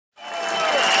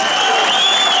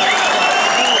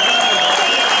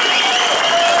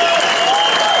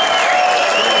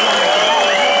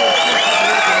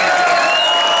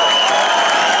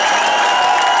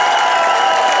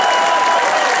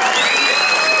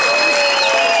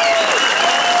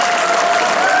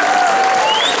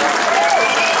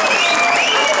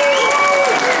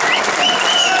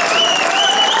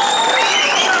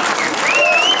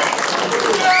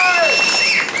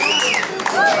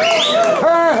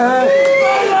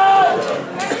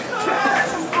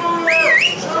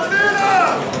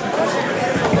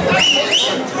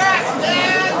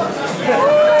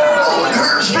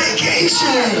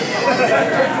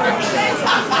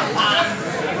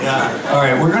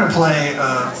right, we're gonna play.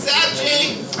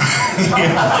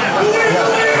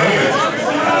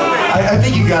 I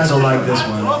think you guys will like this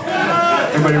one.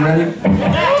 Everybody ready?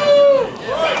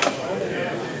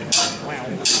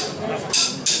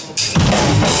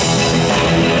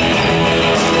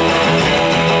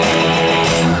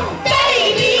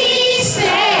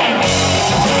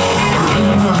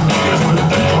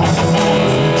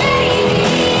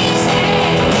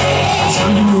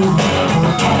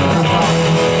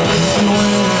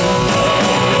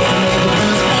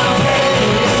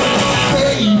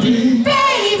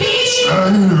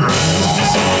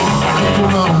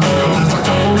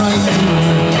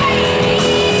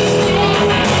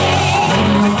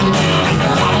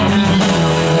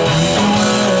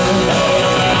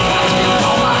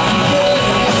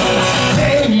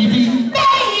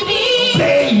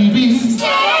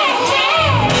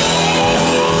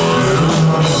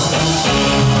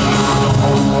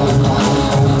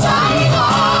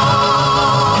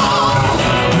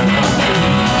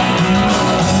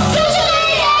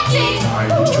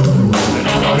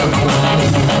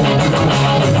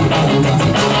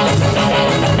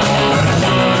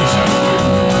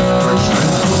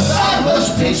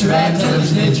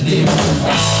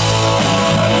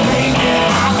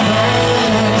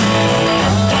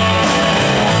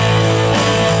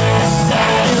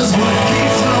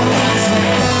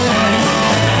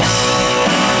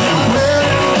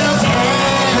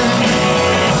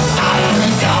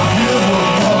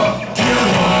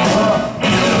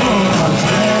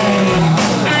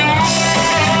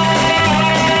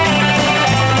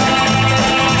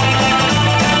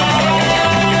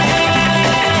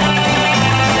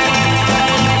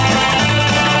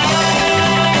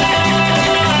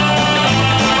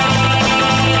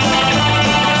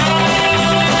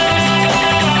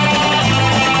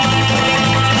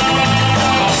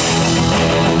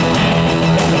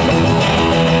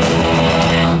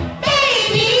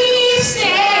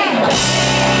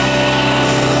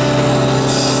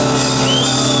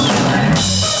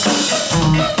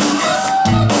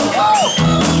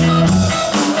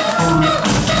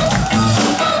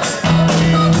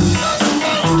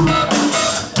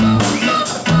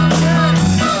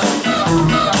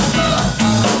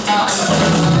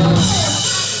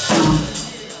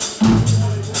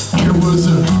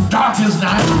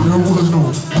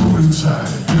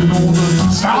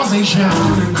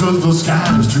 Cause the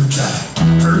sky is too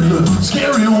tight. Heard the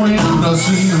scary wind, I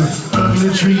seen the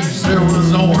ugly trees. There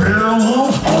was no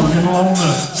werewolf walking along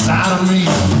the side of me.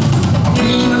 I'm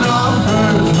leaning on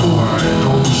birds, no I ain't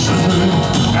no shit.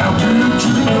 How good to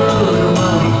the girl, your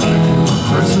mama thinking we're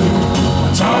crazy.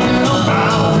 Talking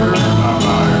about her in my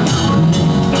fire.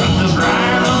 Got this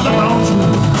ride on the mountain.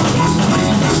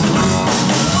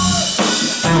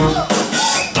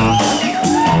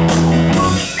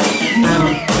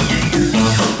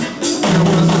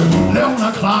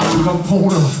 Up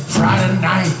on a Friday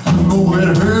night, you know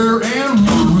that her and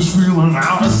me was feeling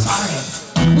out of sight.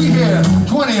 We had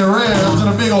 20 reds and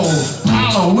a big old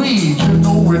pile of weed. You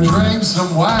know we drank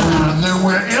some wine and then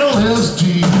we're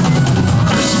LSD.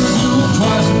 Christmas knew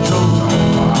twice and jumped on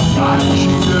my body. She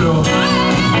did a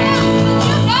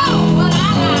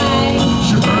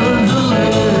she burned her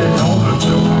leg on the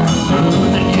tip of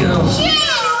the hills.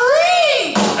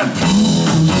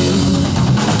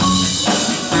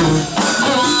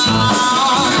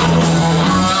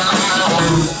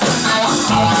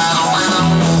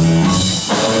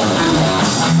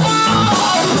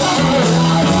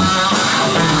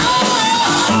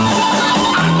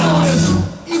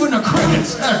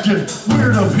 Acting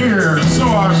weird up here, so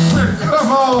I said,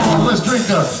 come on, let's drink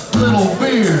a little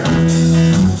beer.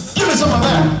 Give me some of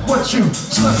that, what you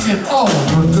suck it all.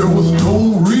 But there was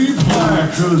no reply,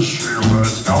 cause she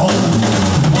was gone.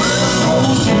 Where's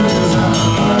those tears I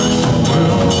like so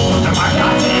well? And my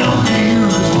goddamn ear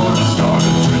is what it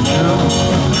started to tell.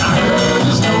 And I heard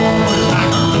this noise like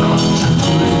a crunch and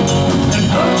twig. And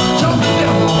jumping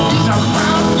devil, he's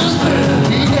around this bed.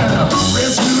 He had a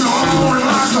rescue arm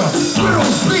like a little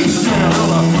speed down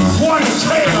on a white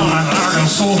tail like a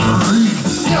soldier reed.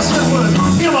 Yes, it was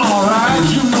him alright,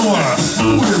 you know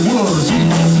who it was. He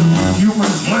had some human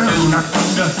flesh knocked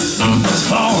underneath his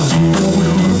claws. You know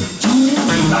it looked to me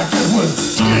like it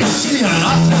was getting skin.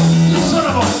 I said, you son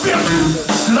of a bitch,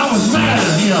 and I was mad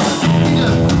at him. He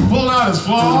just pulled out his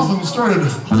claws and started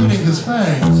cleaning his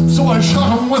fangs. So I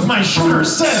shot him with my shooter,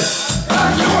 said,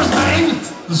 yours, man.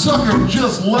 The sucker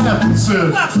just laughed and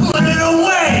said, put it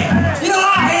away! You know,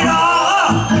 I ate all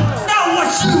up! Now what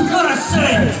you gonna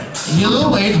say?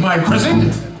 You ate my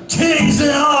prison? Titties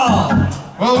and all!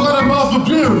 Well, what about the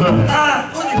beer then?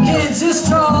 When the kid's this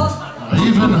tall,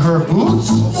 Even her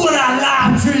boots? Would I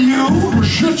lie to you?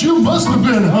 Shit, you must have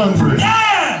been hungry.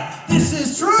 Yeah, this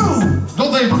is true.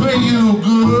 Don't they pay you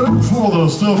good for the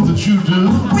stuff that you do?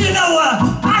 Well, you know what?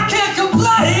 I can't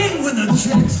complain when the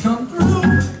checks come through.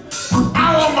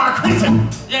 I want my crazy.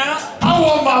 Yeah? I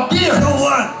want my beer. So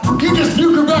what? You just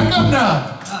puke her back up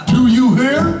now. Do you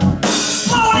hear?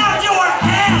 Blow out your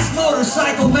ass,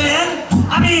 motorcycle man.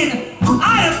 I mean,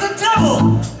 I am the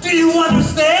devil. Do you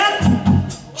understand?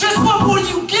 Just what will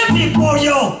you give me for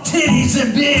your titties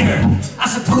and beer? I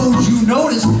suppose you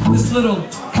noticed this little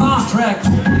contract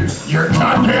here. You're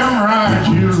goddamn right,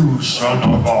 you son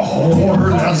of a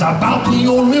whore. That's about the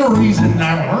only reason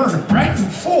I'm writing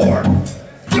for.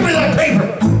 Give me that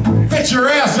paper. Get your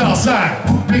ass outside.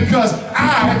 Because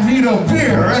I need a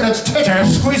beer and it's titty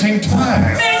squeezing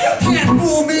time. Man, you can't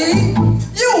fool me.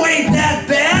 You ain't that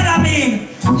bad. I mean,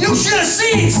 you should have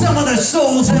seen some of the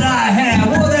souls that I have.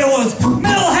 Well, there was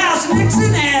Millhouse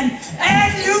Nixon and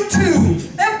you too.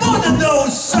 And both of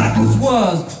those suckers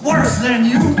was worse than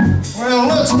you. Well,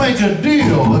 let's make a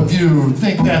deal if you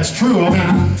think that's true. I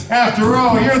mean, after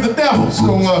all, you're the devil,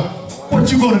 so what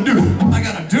you gonna do? What am I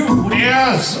gonna do?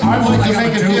 Yes, I'd like to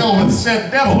make a deal with said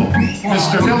devil,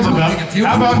 Mr. Beelzebub.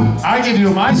 How about I give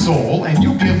you my soul and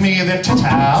you give me the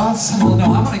titties? Well,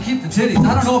 no, I'm gonna keep the titties.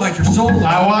 I don't know about your soul.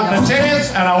 I want the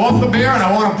titties and I want the beer and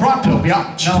I want a pronto,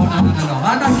 biatch. No.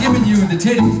 I'm not giving you the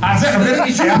titties. I said a minute.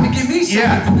 You have to give me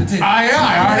something for the titties. I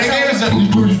already gave it.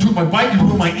 You took my bite, you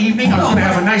ruined my evening. I was gonna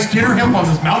have a nice dinner here up on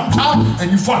this mountaintop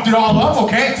and you fucked it all up,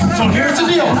 okay? So here's the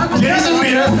deal. Titties and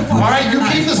beer. All right, you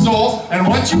keep the soul. And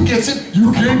once you get it, you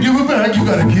can't give it back. You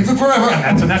gotta keep it forever, and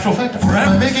that's a natural factor.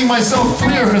 Forever. I'm making myself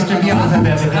clear, Mr. Beelzebub.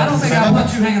 I don't think I'll let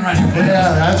you hanging right here.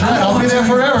 Yeah, that's right. I'll be there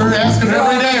forever, asking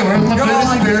every day. Where's my titties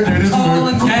and beer? Titties and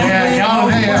beer.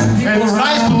 Yeah. It's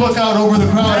nice to look out over the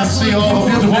crowd and see all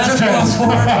the beautiful titties.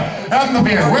 And the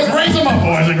beer. Raise them up,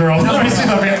 boys and girls. Let me see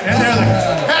the beer. And there's the.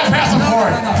 Pass them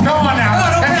forward. Come on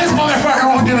now. And this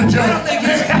motherfucker won't give a joke. I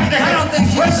don't think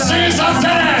he's. Let's see some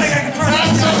titties.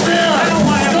 That's the beer.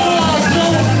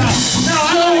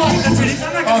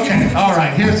 Okay, all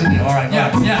right, here's the deal. All right, Yeah.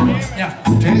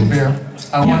 titties and beer.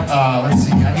 I want, let's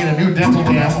see, I need a new dental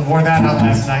dam. I wore that out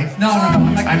last night. No.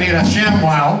 I need a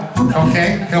ShamWow,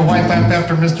 okay? He'll wipe up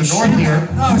after Mr. North here.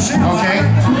 Oh, ShamWow. Okay?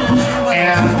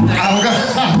 And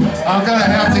I'm gonna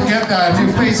have to get a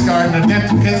new face guard and a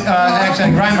dental, actually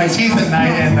I grind my teeth at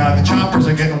night and the chompers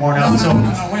are getting worn out, so.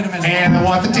 No, wait a minute. And I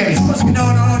want the titties. No.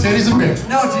 Titties and beer.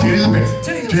 No, titties and beer.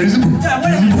 Titties and beer. Yeah,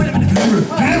 wait a minute. Give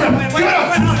it up. Give it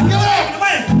up.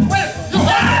 Wait.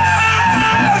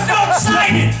 Don't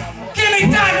sign it. Give me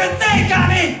time to think. I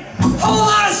mean, hold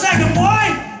on a second,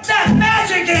 boy. That's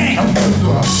magic game. All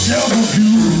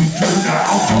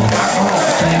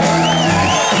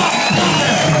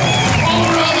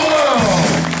around the world.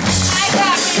 I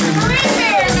got me 3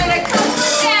 beers and a couple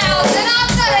of gals, and I'm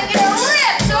gonna get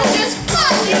ripped, so just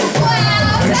fuck you,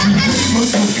 clown!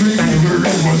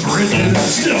 Was written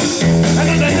still. And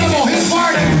then the devil, he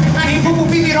farted, and he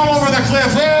poo-poo-peed all over the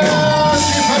cliff.